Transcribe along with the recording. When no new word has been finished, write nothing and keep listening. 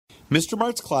Mr.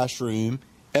 Mark's Classroom,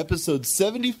 episode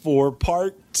 74,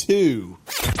 part 2.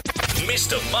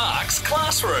 Mr. Mark's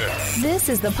Classroom. This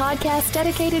is the podcast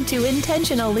dedicated to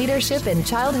intentional leadership in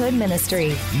childhood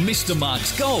ministry. Mr.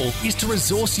 Mark's goal is to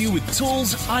resource you with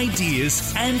tools,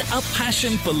 ideas, and a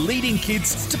passion for leading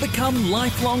kids to become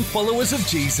lifelong followers of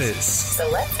Jesus. So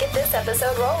let's get this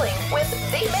episode rolling with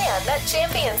the man that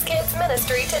champions kids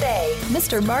ministry today,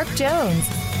 Mr. Mark Jones.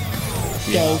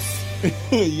 Yeah.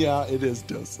 Yeah, it is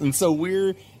Dose. And so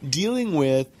we're dealing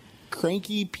with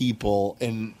cranky people,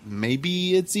 and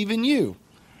maybe it's even you.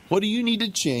 What do you need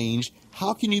to change?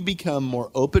 How can you become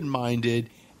more open-minded?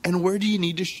 And where do you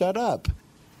need to shut up?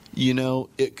 You know,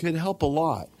 it could help a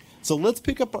lot. So let's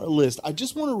pick up our list. I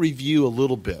just want to review a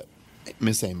little bit,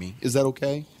 Miss Amy. Is that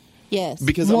okay? Yes.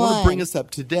 Because I want to bring us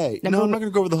up to date. No, I'm not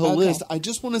going to go over the whole Okay. list. I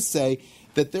just want to say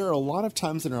that there are a lot of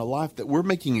times in our life that we're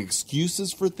making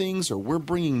excuses for things, or we're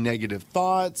bringing negative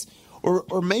thoughts,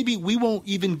 or maybe we won't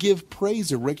even give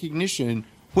praise or recognition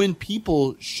when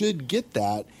people should get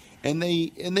that, and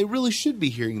they really should be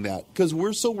hearing that, because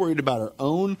we're so worried about our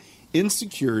own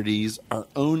insecurities, our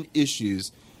own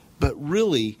issues. But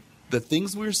really, the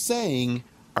things we're saying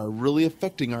are really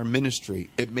affecting our ministry.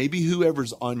 It may be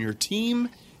whoever's on your team.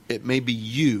 It may be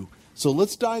you. So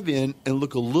let's dive in and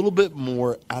look a little bit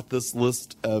more at this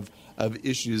list of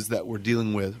issues that we're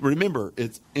dealing with. Remember,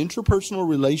 it's interpersonal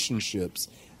relationships.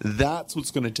 That's what's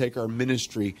going to take our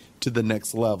ministry to the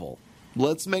next level.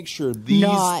 Let's make sure these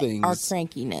things... Not our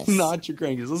crankiness. Not your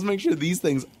crankiness. Let's make sure these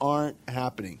things aren't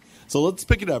happening. So let's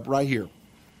pick it up right here.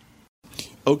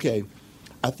 Okay,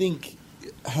 I think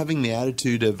having the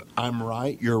attitude of I'm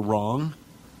right, you're wrong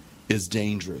is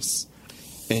dangerous.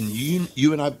 And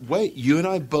you and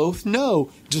I both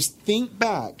know, just think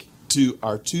back to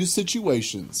our two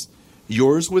situations.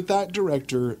 Yours with that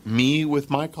director, me with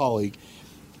my colleague,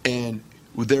 and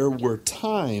there were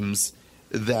times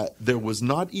that there was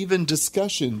not even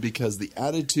discussion because the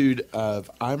attitude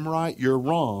of I'm right, you're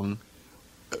wrong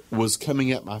was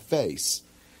coming at my face.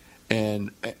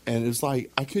 And it was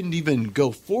like I couldn't even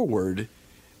go forward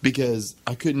because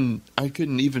I couldn't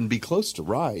even be close to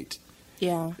right.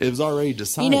 Yeah. It was already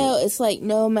decided. You know, it's like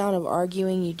no amount of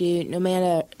arguing you do, no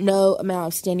amount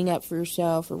of standing up for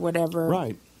yourself or whatever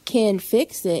Right. can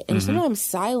fix it. And sometimes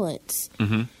silence.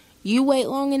 Mm-hmm. You wait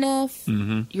long enough,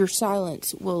 your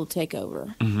silence will take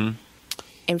over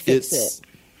and fix it.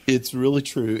 It's really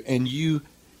true. And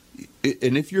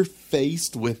if you're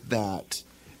faced with that,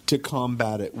 to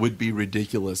combat it would be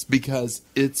ridiculous because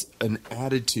it's an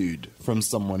attitude from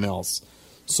someone else.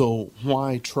 So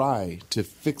why try to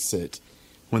fix it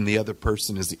when the other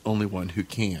person is the only one who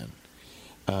can?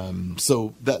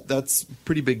 So that's a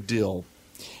pretty big deal.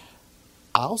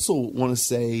 I also want to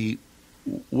say,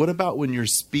 what about when you're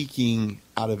speaking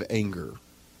out of anger?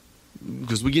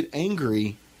 Because we get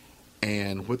angry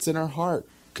and what's in our heart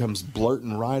comes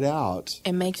blurting right out.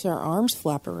 It makes our arms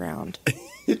flap around.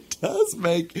 It does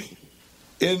make...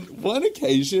 In one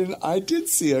occasion, I did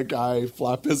see a guy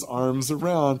flap his arms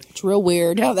around. It's real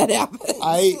weird how that happens.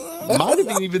 I might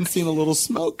have even seen a little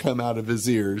smoke come out of his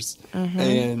ears.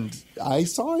 And I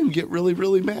saw him get really,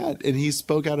 really mad. And he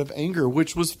spoke out of anger,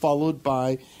 which was followed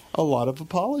by a lot of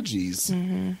apologies.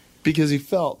 Because he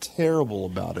felt terrible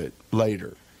about it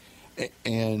later.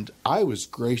 And I was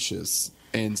gracious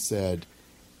and said,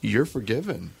 "You're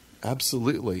forgiven.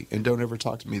 Absolutely. And don't ever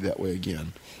talk to me that way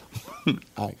again."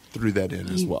 I threw that in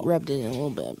as well. You rubbed it in a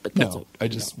little bit. But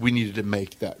that's we needed to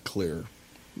make that clear.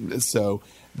 So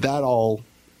that all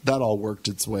worked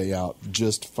its way out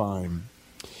just fine.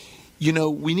 You know,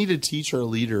 we need to teach our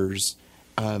leaders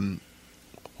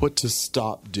what to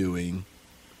stop doing.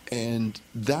 And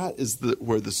that is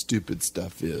where the stupid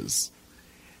stuff is.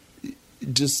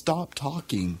 Just stop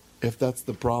talking if that's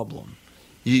the problem.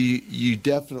 You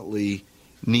definitely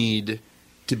need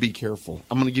to be careful.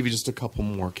 I'm going to give you just a couple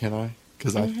more, can I?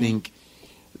 Because I think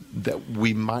that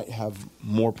we might have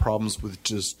more problems with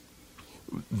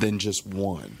than just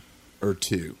one or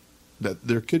two. That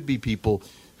there could be people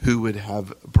who would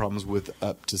have problems with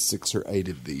up to 6 or 8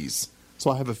 of these.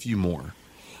 So I have a few more.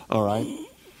 All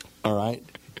right.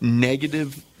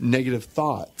 Negative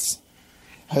thoughts.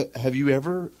 Have you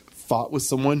ever fought with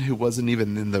someone who wasn't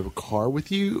even in the car with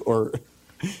you, or?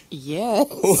 Yes.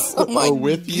 Oh my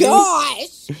with you?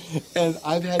 gosh. And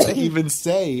I've had to even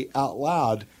say out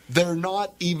loud, they're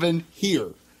not even here.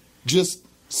 Just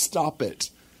stop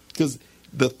it. Because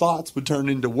the thoughts would turn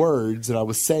into words, and I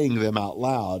was saying them out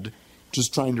loud,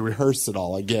 just trying to rehearse it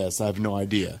all, I guess. I have no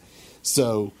idea.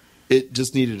 So it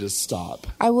just needed to stop.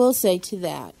 I will say to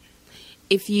that,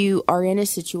 if you are in a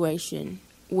situation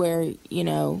where,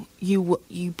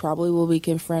 you probably will be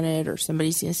confronted or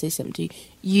somebody's going to say something to you,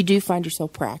 you do find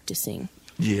yourself practicing.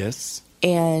 Yes.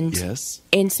 And yes.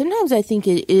 And sometimes I think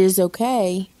it is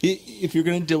okay. If you're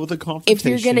going to deal with a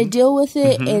confrontation. If you're going to deal with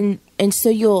it, and so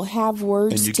you'll have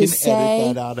words and you to can say.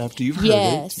 edit that out after you've heard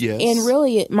it. Yes. And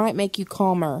really it might make you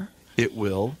calmer. It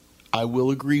will. I will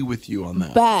agree with you on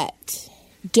that. But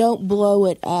don't blow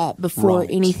it up before Right.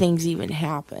 anything's even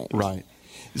happened. Right.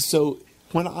 So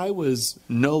when I was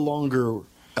no longer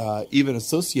even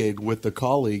associated with the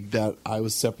colleague that I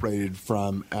was separated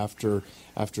from after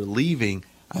leaving,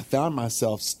 I found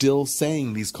myself still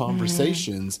saying these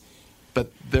conversations,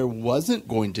 but there wasn't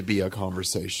going to be a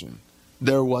conversation.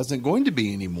 There wasn't going to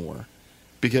be any more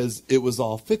because it was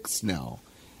all fixed now.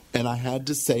 And I had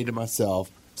to say to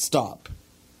myself, stop.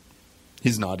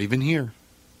 He's not even here.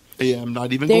 I'm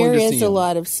not even going to see him. There is a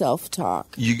lot of self-talk.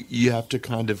 You have to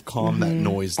kind of calm that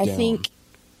noise down. I think,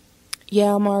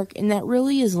 yeah, Mark, and that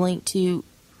really is linked to,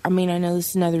 I know this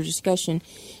is another discussion,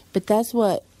 but that's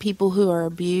what people who are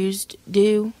abused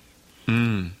do.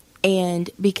 And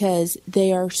because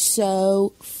they are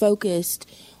so focused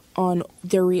on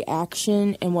their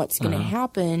reaction and what's going to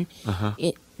happen,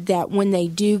 that when they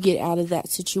do get out of that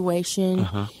situation,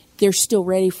 they're still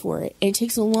ready for it. And it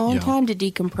takes a long time to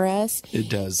decompress. It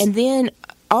does. And then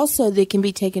also they can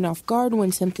be taken off guard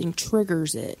when something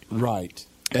triggers it. Right.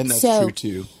 And that's So- true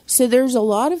too. So there's a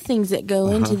lot of things that go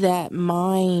into that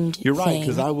mind You're right, thing.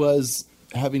 because I was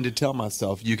having to tell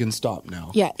myself, you can stop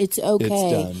now. Yeah, it's okay.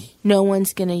 It's done. No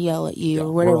one's going to yell at you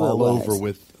or whatever We're all it was. over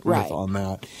with Right. on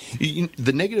that.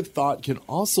 The negative thought can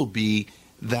also be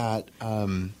that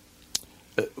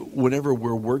whenever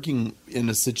we're working in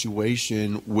a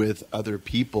situation with other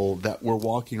people, that we're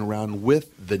walking around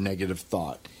with the negative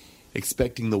thought,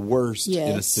 expecting the worst in a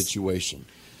Yes. situation.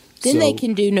 Then So- they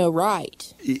can do no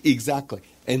right. Exactly.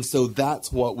 And so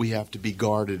that's what we have to be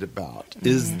guarded about.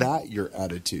 Is that your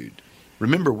attitude?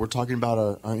 Remember, we're talking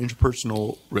about our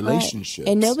interpersonal relationships.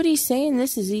 Right. And nobody's saying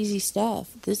this is easy stuff.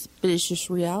 But it's just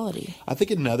reality. I think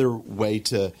another way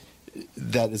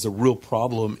that is a real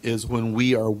problem is when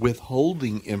we are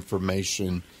withholding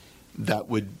information that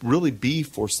would really be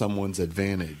for someone's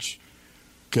advantage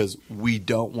because we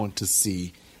don't want to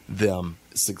see them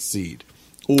succeed.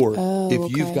 Or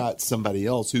if you've okay. got somebody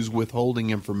else who's withholding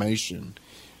information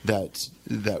that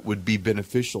would be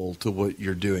beneficial to what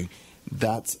you're doing,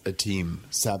 that's a team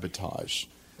sabotage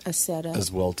A setup.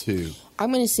 as well too.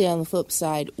 I'm going to say on the flip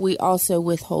side, we also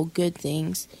withhold good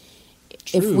things.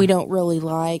 If True. we don't really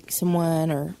like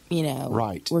someone or,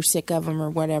 Right. we're sick of them or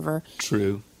whatever,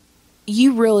 True.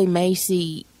 you really may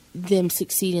see them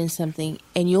succeed in something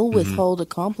and you'll withhold a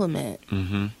compliment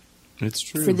It's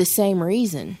true. for the same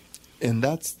reason. And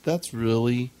that's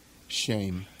really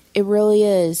shame. It really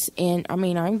is. And I've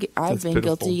That's been pitiful.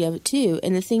 guilty of it too.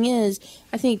 And the thing is,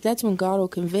 I think that's when God will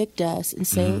convict us and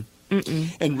say,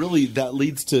 And really, that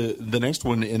leads to the next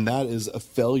one, and that is a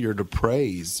failure to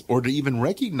praise or to even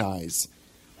recognize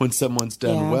when someone's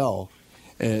done Yeah. well.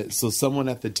 So someone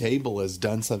at the table has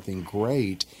done something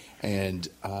great, and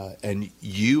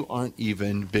you aren't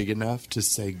even big enough to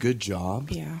say good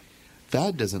job. yeah.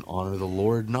 That doesn't honor the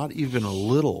Lord, not even a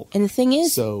little. And the thing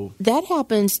is, So- that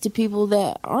happens to people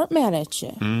that aren't mad at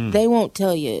you. They won't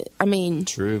tell you.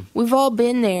 True. We've all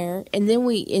been there, and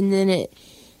then it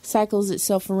cycles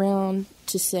itself around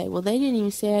to say, well, they didn't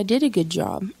even say I did a good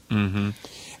job.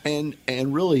 And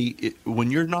really,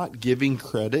 when you're not giving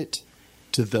credit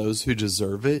to those who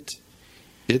deserve it,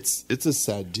 it's a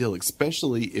sad deal,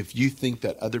 especially if you think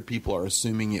that other people are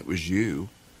assuming it was you.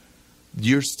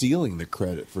 You're stealing the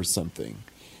credit for something.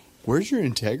 Where's your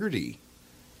integrity?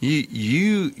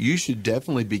 You should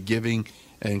definitely be giving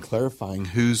and clarifying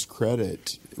whose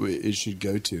credit it should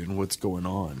go to and what's going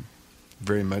on.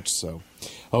 Very much so.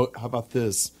 Oh, how about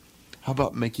this? How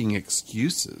about making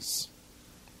excuses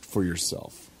for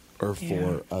yourself or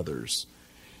for others?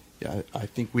 Yeah, I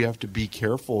think we have to be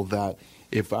careful that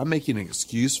if I'm making an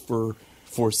excuse for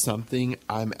something,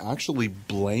 I'm actually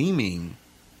blaming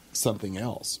something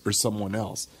else or someone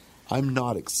else. I'm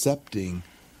not accepting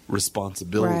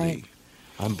responsibility. Right.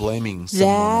 I'm blaming someone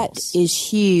That else. is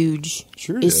huge,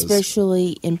 Sure it is.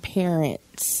 especially in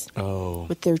parents Oh,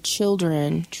 with their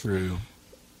children. true.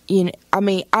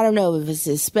 I don't know if it's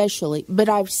especially, but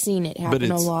I've seen it But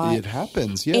happen a lot. it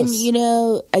happens, yes.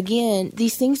 And again,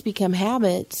 these things become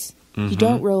habits. You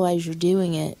don't realize you're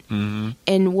doing it.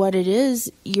 And what it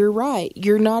is, you're right.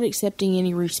 You're not accepting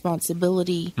any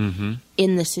responsibility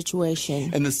in the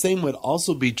situation. And the same would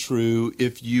also be true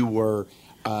if you were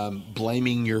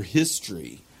blaming your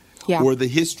history. Yeah. or the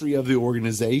history of the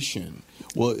organization.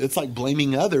 Well, it's like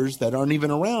blaming others that aren't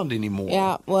even around anymore.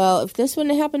 Yeah, well, if this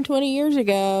wouldn't have happened 20 years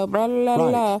ago, blah, blah, blah,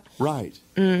 blah. Right.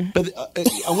 But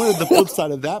I wonder the flip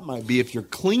side of that might be if you're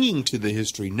clinging to the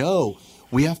history. No,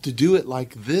 we have to do it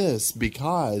like this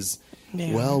because,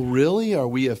 well, really, are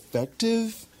we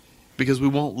effective? Because we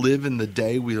won't live in the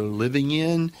day we are living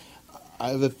in. I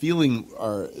have a feeling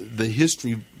the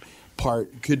history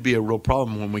part could be a real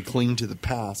problem when we cling to the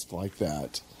past like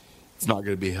that. It's not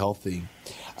going to be healthy.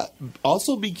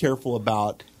 Also, be careful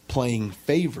about playing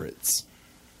favorites,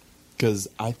 because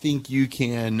I think you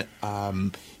can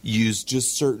use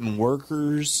just certain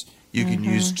workers. You can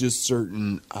use just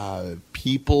certain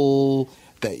people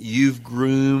that you've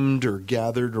groomed or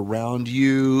gathered around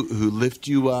you who lift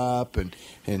you up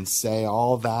and say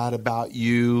all that about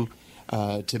you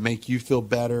to make you feel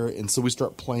better. And so we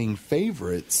start playing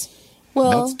favorites.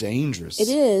 Well, that's dangerous. It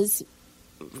is.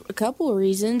 A couple of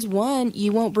reasons. One,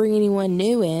 you won't bring anyone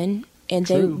new in, and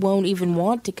they won't even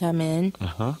want to come in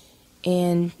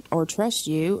and or trust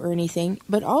you or anything.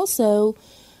 But also,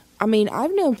 I mean,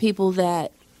 I've known people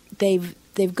that they've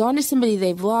gone to somebody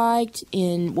they've liked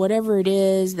in whatever it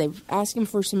is. They've asked them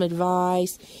for some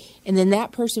advice, and then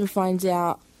that person finds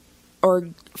out or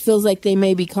feels like they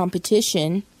may be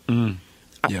competition.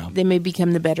 Yeah. They may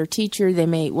become the better teacher. They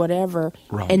may whatever.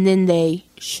 Right. And then they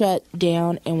shut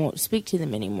down and won't speak to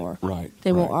them anymore. Right.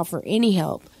 They won't offer any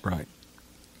help. Right.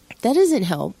 That doesn't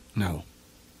help No.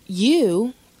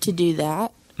 you to do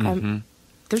that.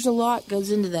 There's a lot goes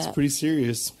into that. It's pretty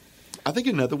serious. I think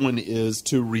another one is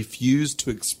to refuse to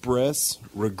express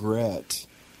regret,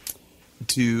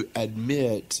 to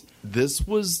admit this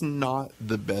was not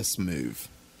the best move.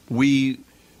 We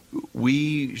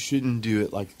shouldn't do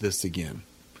it like this again.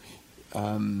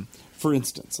 For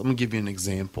instance, I'm going to give you an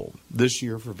example. This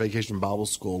year for Vacation Bible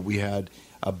School, we had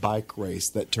a bike race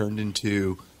that turned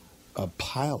into a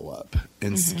pile-up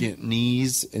and skint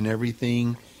knees and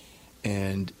everything,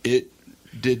 and it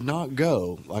did not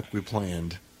go like we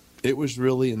planned. It was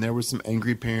really, and there were some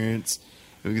angry parents.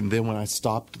 And then when I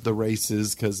stopped the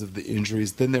races because of the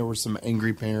injuries, then there were some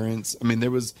angry parents. I mean,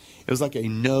 it was like a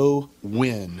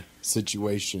no-win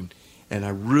situation. And I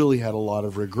really had a lot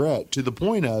of regret, to the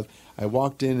point of I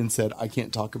walked in and said, I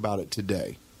can't talk about it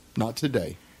today. Not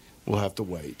today. We'll have to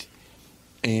wait.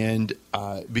 And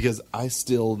because I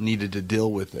still needed to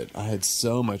deal with it. I had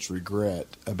so much regret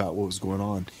about what was going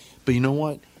on. But you know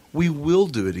what? We will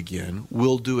do it again.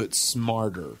 We'll do it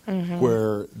smarter,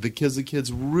 where the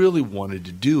kids really wanted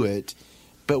to do it,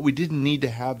 but we didn't need to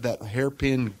have that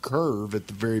hairpin curve at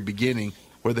the very beginning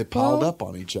where they piled up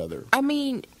on each other. I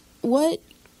mean,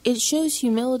 it shows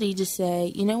humility to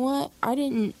say, you know what? I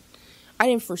didn't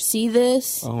foresee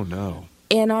this. Oh, no.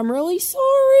 And I'm really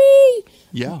sorry.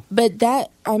 Yeah. But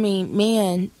that, I mean,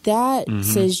 man, that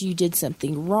says you did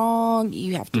something wrong.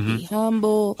 You have to be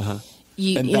humble.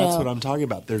 And that's what I'm talking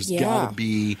about. There's got to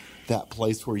be that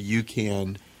place where you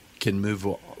can move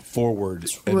forward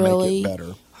and really make it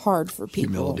better. Hard for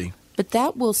people. Humility. But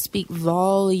that will speak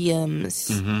volumes.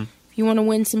 If you want to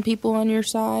win some people on your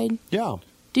side,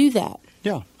 do that.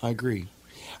 Yeah, I agree.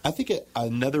 I think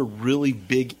another really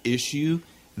big issue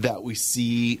that we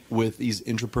see with these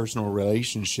interpersonal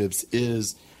relationships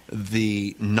is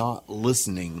the not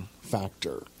listening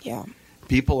factor. Yeah.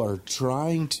 People are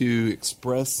trying to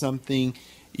express something.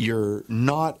 You're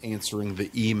not answering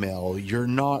the email. You're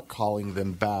not calling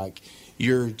them back.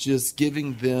 You're just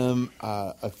giving them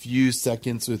a few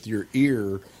seconds with your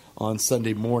ear on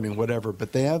Sunday morning, whatever.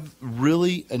 But they have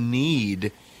really a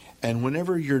need. And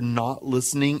whenever you're not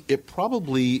listening, it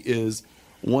probably is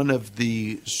one of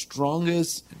the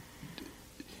strongest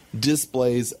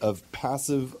displays of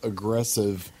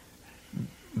passive-aggressive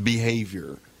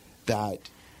behavior that,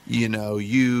 you know,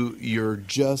 you're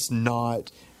just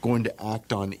not going to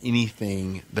act on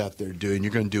anything that they're doing.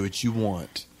 You're going to do what you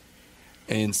want.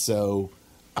 And so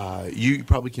you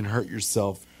probably can hurt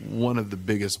yourself one of the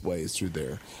biggest ways through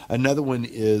there. Another one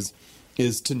is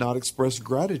to not express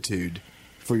gratitude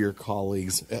for your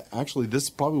colleagues. Actually, this is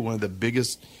probably one of the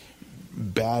biggest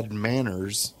bad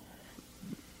manners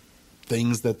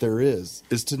things that there is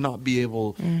to not be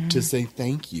able to say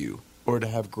thank you or to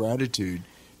have gratitude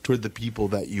toward the people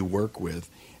that you work with.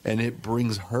 And it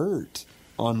brings hurt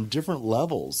on different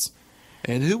levels.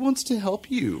 And who wants to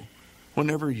help you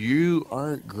whenever you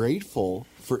aren't grateful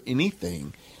for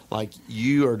anything? Like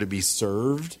you are to be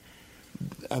served.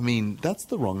 I mean, that's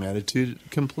the wrong attitude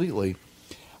completely.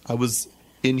 I was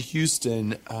in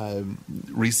Houston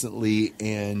recently,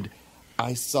 and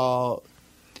I saw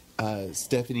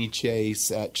Stephanie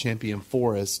Chase at Champion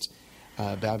Forest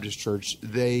Baptist Church.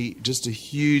 They just a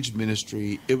huge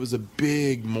ministry. It was a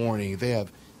big morning. They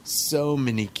have so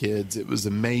many kids. It was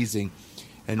amazing.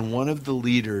 And one of the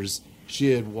leaders,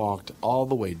 she had walked all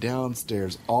the way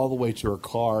downstairs, all the way to her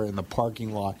car in the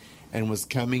parking lot, and was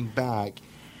coming back.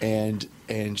 And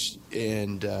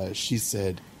she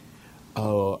said,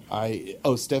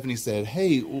 Stephanie said,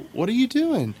 "Hey, what are you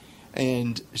doing?"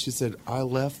 And she said, "I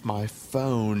left my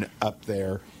phone up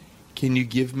there. Can you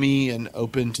give me an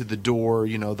open to the door,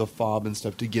 the fob and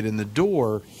stuff to get in the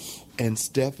door?" And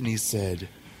Stephanie said,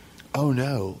 "Oh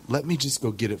no, let me just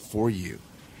go get it for you."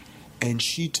 And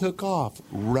she took off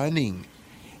running.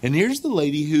 And here's the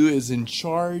lady who is in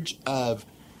charge of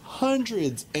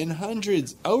hundreds and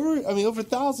hundreds, over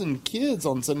 1,000 kids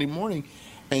on Sunday morning.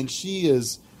 And she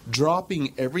is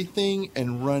dropping everything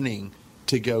and running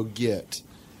to go get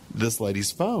this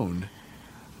lady's phone.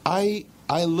 I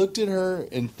looked at her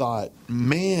and thought,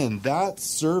 man, that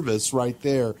service right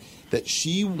there, that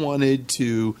she wanted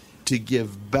to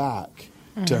give back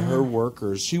to her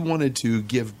workers. She wanted to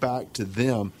give back to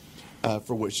them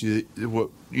for what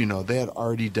they had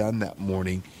already done that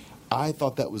morning. I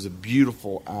thought that was a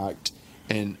beautiful act,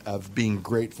 and of being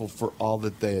grateful for all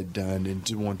that they had done and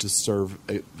to want to serve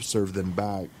them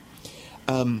back.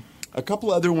 A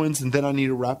couple other ones, and then I need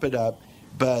to wrap it up.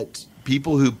 But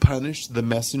people who punish the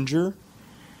messenger,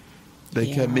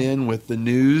 they come in with the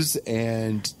news,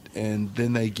 and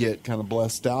then they get kind of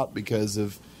blessed out because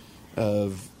of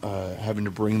having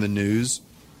to bring the news.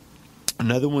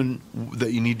 Another one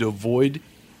that you need to avoid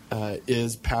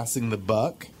is passing the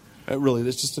buck. Really,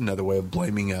 that's just another way of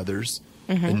blaming others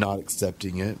and not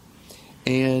accepting it.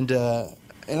 And I'm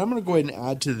going to go ahead and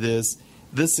add to this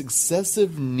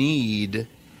excessive need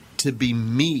to be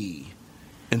me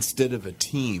instead of a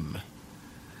team.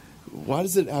 Why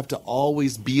does it have to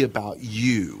always be about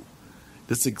you?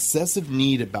 This excessive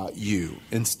need about you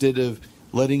instead of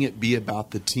letting it be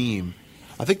about the team.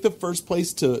 I think the first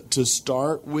place to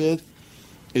start with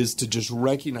is to just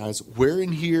recognize, where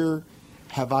in here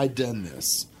have I done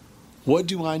this? What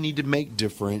do I need to make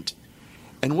different?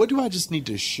 And what do I just need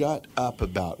to shut up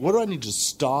about? What do I need to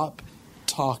stop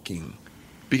talking?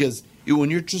 Because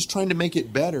when you're just trying to make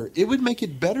it better, it would make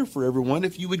it better for everyone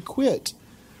if you would quit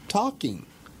talking.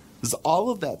 Because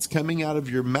all of that's coming out of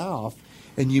your mouth,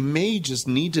 and you may just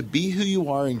need to be who you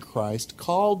are in Christ,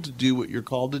 called to do what you're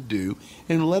called to do,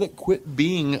 and let it quit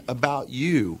being about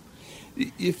you.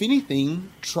 If anything,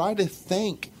 try to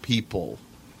thank people.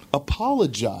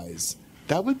 Apologize.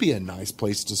 That would be a nice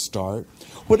place to start.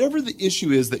 Whatever the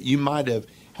issue is that you might have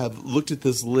looked at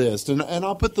this list, and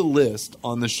I'll put the list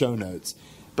on the show notes,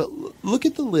 but look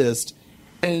at the list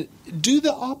and do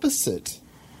the opposite.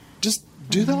 Just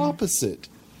do the opposite.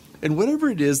 And whatever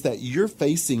it is that you're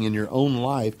facing in your own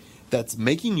life that's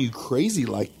making you crazy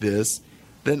like this,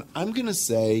 then I'm going to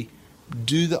say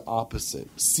do the opposite.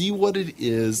 See what it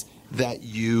is that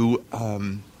you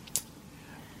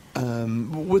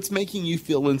what's making you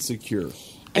feel insecure,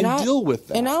 and deal with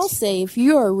that. And I'll say, if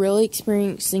you are really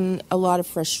experiencing a lot of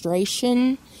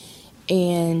frustration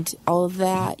and all of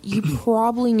that, you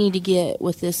probably need to get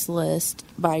with this list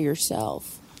by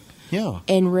yourself. Yeah.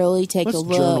 And really take a look.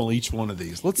 Let's journal each one of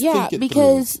these. Let's think it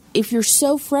because through. If you're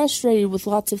so frustrated with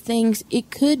lots of things, it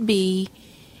could be,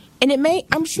 and it may,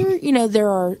 I'm sure, there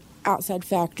are outside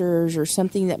factors or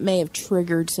something that may have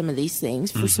triggered some of these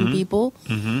things for some people,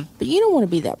 but you don't want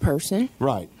to be that person.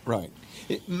 Right.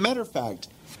 Matter of fact,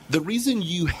 the reason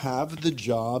you have the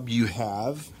job you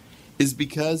have is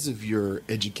because of your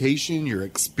education, your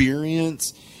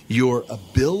experience, your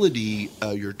ability,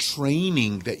 your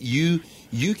training, that you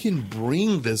can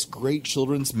bring this great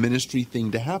children's ministry thing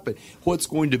to happen. What's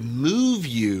going to move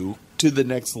you to the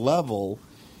next level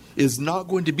is not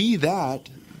going to be that.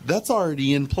 That's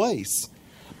already in place.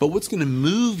 But what's going to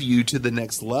move you to the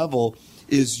next level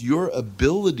is your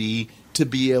ability to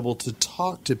be able to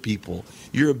talk to people,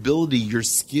 your ability, your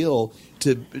skill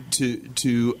to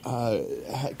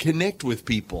connect with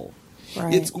people.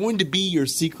 Right. It's going to be your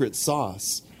secret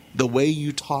sauce, the way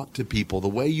you talk to people, the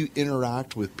way you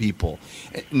interact with people.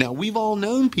 Now, we've all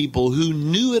known people who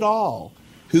knew it all,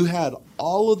 who had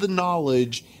all of the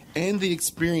knowledge and the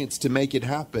experience to make it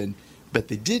happen, but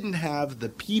they didn't have the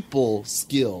people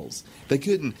skills. They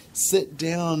couldn't sit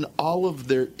down all of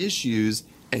their issues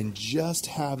and just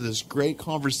have this great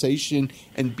conversation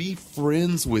and be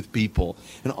friends with people.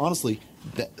 And honestly,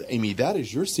 Amy, that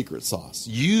is your secret sauce.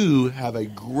 You have a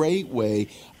great way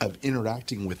of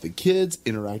interacting with the kids,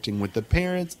 interacting with the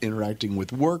parents, interacting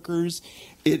with workers.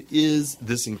 It is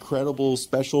this incredible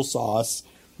special sauce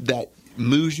that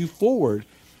moves you forward.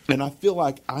 And I feel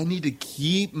like I need to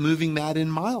keep moving that in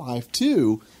my life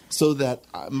too, so that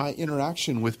my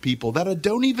interaction with people that I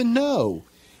don't even know,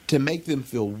 to make them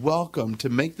feel welcome, to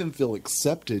make them feel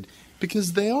accepted,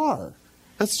 because they are.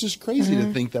 That's just crazy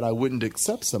to think that I wouldn't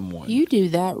accept someone. You do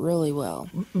that really well.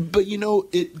 But,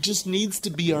 it just needs to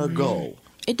be our goal.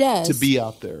 It does. To be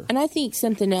out there. And I think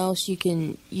something else you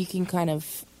can kind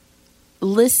of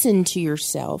listen to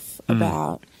yourself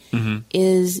about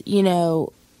is,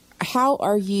 how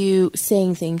are you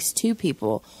saying things to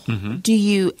people? Do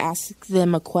you ask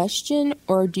them a question,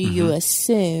 or do you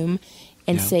assume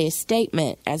and say a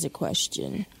statement as a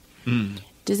question?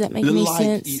 Does that make any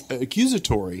sense?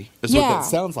 Accusatory is what that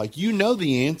sounds like. You know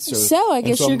the answer. So I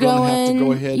guess you're I'm going to have to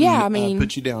go ahead and put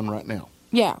put you down right now.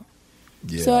 Yeah.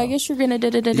 So I guess you're going to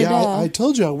da-da-da-da-da. Yeah, I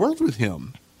told you I worked with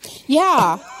him.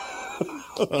 Yeah.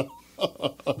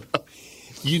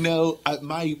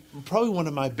 Probably one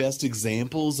of my best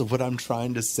examples of what I'm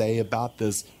trying to say about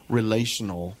this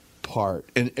relational part,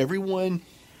 and everyone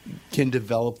can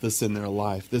develop this in their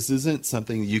life. This isn't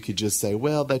something that you could just say,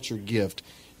 well, that's your gift.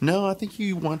 No, I think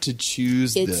you want to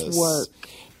choose this. It's work.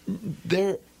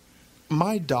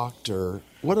 My doctor,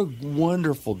 what a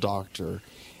wonderful doctor.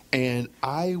 And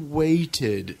I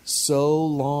waited so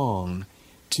long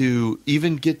to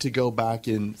even get to go back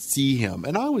and see him.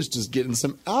 And I was just getting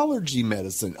some allergy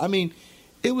medicine. I mean,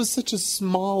 it was such a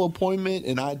small appointment,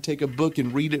 and I'd take a book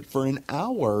and read it for an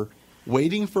hour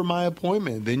waiting for my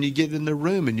appointment. Then you get in the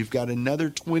room and you've got another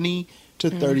 20 to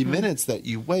 30 minutes that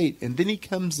you wait. And then he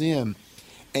comes in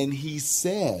and he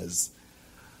says,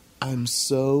 I'm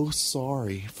so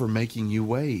sorry for making you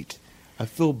wait. I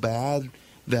feel bad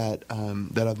that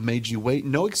I've made you wait.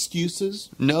 No excuses.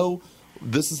 No,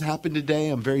 this has happened today.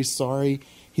 I'm very sorry.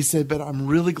 He said, but I'm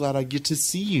really glad I get to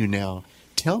see you now.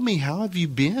 Tell me, how have you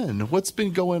been? What's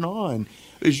been going on?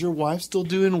 Is your wife still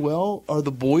doing well? Are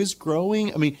the boys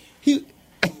growing? I mean, he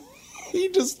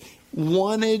just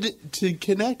wanted to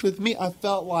connect with me. I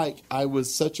felt like I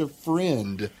was such a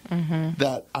friend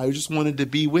that I just wanted to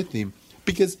be with him,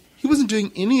 because he wasn't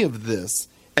doing any of this.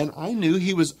 And I knew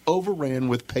he was overran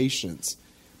with patients,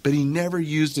 but he never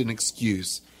used an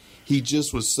excuse. He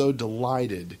just was so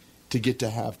delighted to get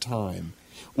to have time.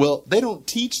 Well, they don't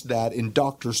teach that in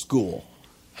doctor school.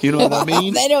 You know what I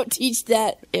mean? They don't teach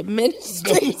that in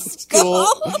ministry school.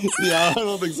 Yeah, I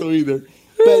don't think so either.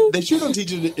 But they sure don't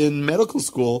teach it in medical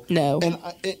school. No. And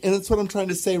that's what I'm trying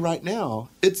to say right now.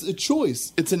 It's a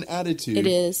choice. It's an attitude. It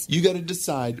is. You got to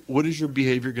decide, what is your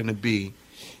behavior going to be?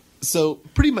 So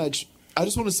pretty much, I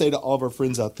just want to say to all of our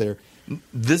friends out there,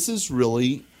 this is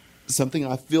really something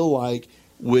I feel like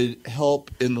would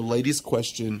help in the lady's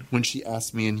question when she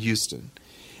asked me in Houston.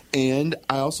 And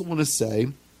I also want to say,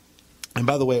 and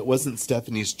by the way, it wasn't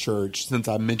Stephanie's church, since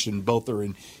I mentioned both are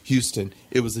in Houston.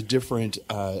 It was a different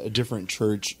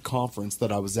church conference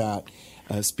that I was at,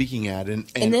 speaking at. And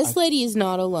this lady is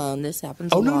not alone. This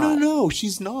happens a lot. No,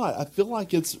 she's not. I feel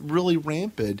like it's really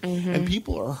rampant, and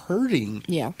people are hurting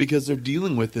because they're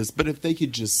dealing with this. But if they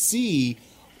could just see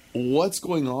what's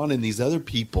going on in these other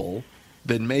people,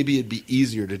 then maybe it'd be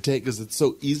easier to take, because it's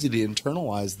so easy to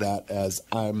internalize that as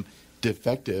I'm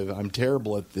defective, I'm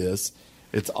terrible at this.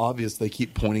 It's obvious they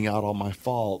keep pointing out all my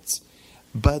faults,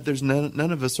 but there's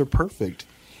none of us are perfect.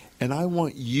 And I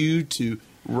want you to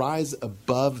rise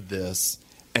above this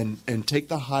and take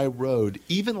the high road,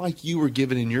 even like you were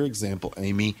given in your example,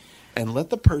 Amy, and let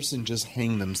the person just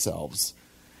hang themselves,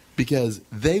 because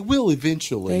they will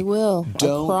eventually. They will.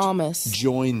 Don't I promise.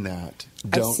 Join that.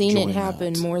 Don't I've seen join it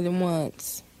happen that. more than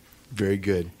once. Very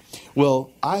good.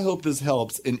 Well, I hope this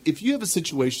helps. And if you have a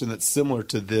situation that's similar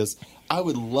to this, I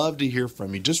would love to hear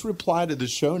from you. Just reply to the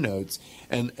show notes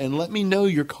and let me know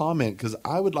your comment, because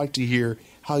I would like to hear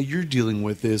how you're dealing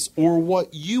with this, or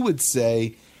what you would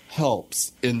say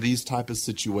helps in these type of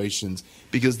situations,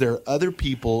 because there are other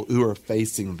people who are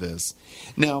facing this.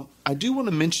 Now, I do want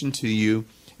to mention to you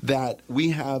that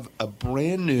we have a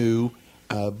brand new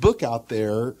book out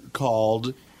there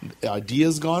called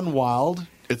Ideas Gone Wild.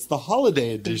 It's the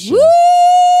holiday edition.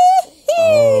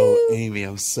 Oh, Amy,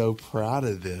 I'm so proud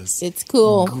of this. It's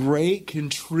cool. Great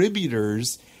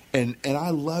contributors, and I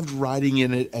loved writing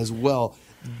in it as well.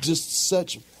 Just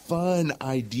such fun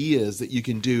ideas that you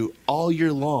can do all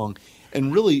year long.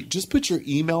 And really, just put your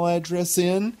email address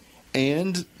in,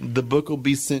 and the book will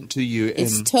be sent to you.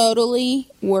 It's totally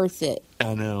worth it.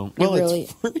 I know. Well, really,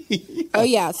 it's free. Oh,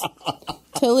 yes.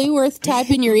 Totally worth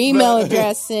typing your email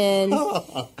address in.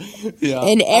 Yeah.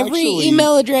 And every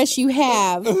email address you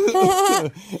have.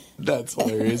 That's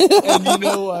hilarious. And you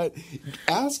know what?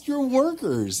 Ask your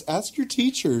workers, ask your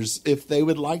teachers if they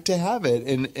would like to have it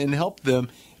and help them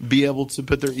be able to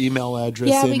put their email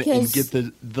address in and get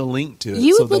the link to it.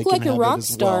 You so would look they can like a have rock it as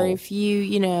star well. if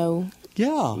you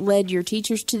led your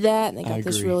teachers to that. And they got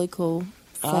this really cool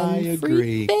fun, I agree.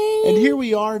 free thing. And here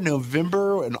we are,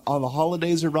 November, and all the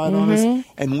holidays are right on us.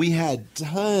 And we had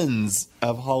tons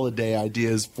of holiday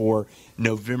ideas for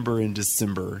November and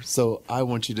December. So I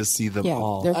want you to see them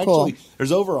all. They're Actually, cool.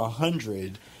 there's over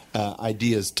 100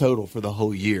 ideas total for the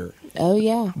whole year. Oh,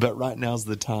 yeah. But right now's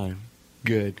the time.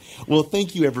 Good. Well,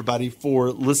 thank you, everybody, for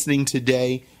listening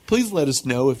today. Please let us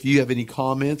know if you have any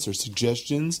comments or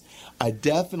suggestions. I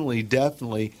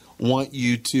definitely want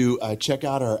you to check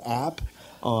out our app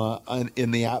in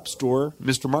the App Store,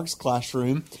 Mr. Mark's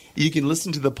Classroom. You can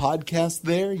listen to the podcast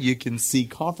there. You can see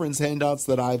conference handouts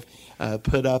that I've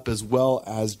put up, as well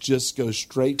as just go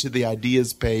straight to the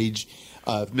ideas page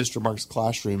of Mr. Mark's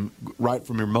Classroom right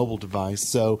from your mobile device.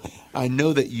 So I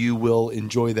know that you will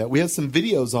enjoy that. We have some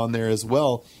videos on there as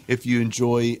well. If you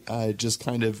enjoy just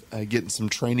kind of getting some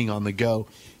training on the go,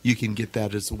 you can get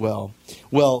that as well.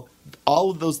 Well, all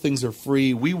of those things are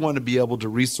free. We want to be able to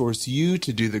resource you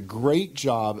to do the great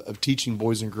job of teaching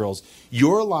boys and girls.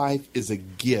 Your life is a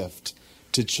gift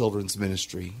to children's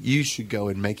ministry. You should go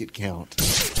and make it count.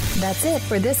 That's it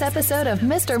for this episode of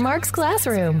Mr. Mark's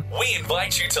Classroom. We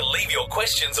invite you to leave your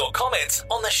questions or comments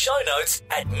on the show notes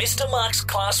at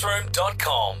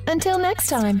mrmarksclassroom.com. Until next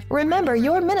time, remember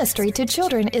your ministry to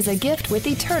children is a gift with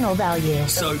eternal value.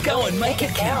 So go and make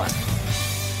it count.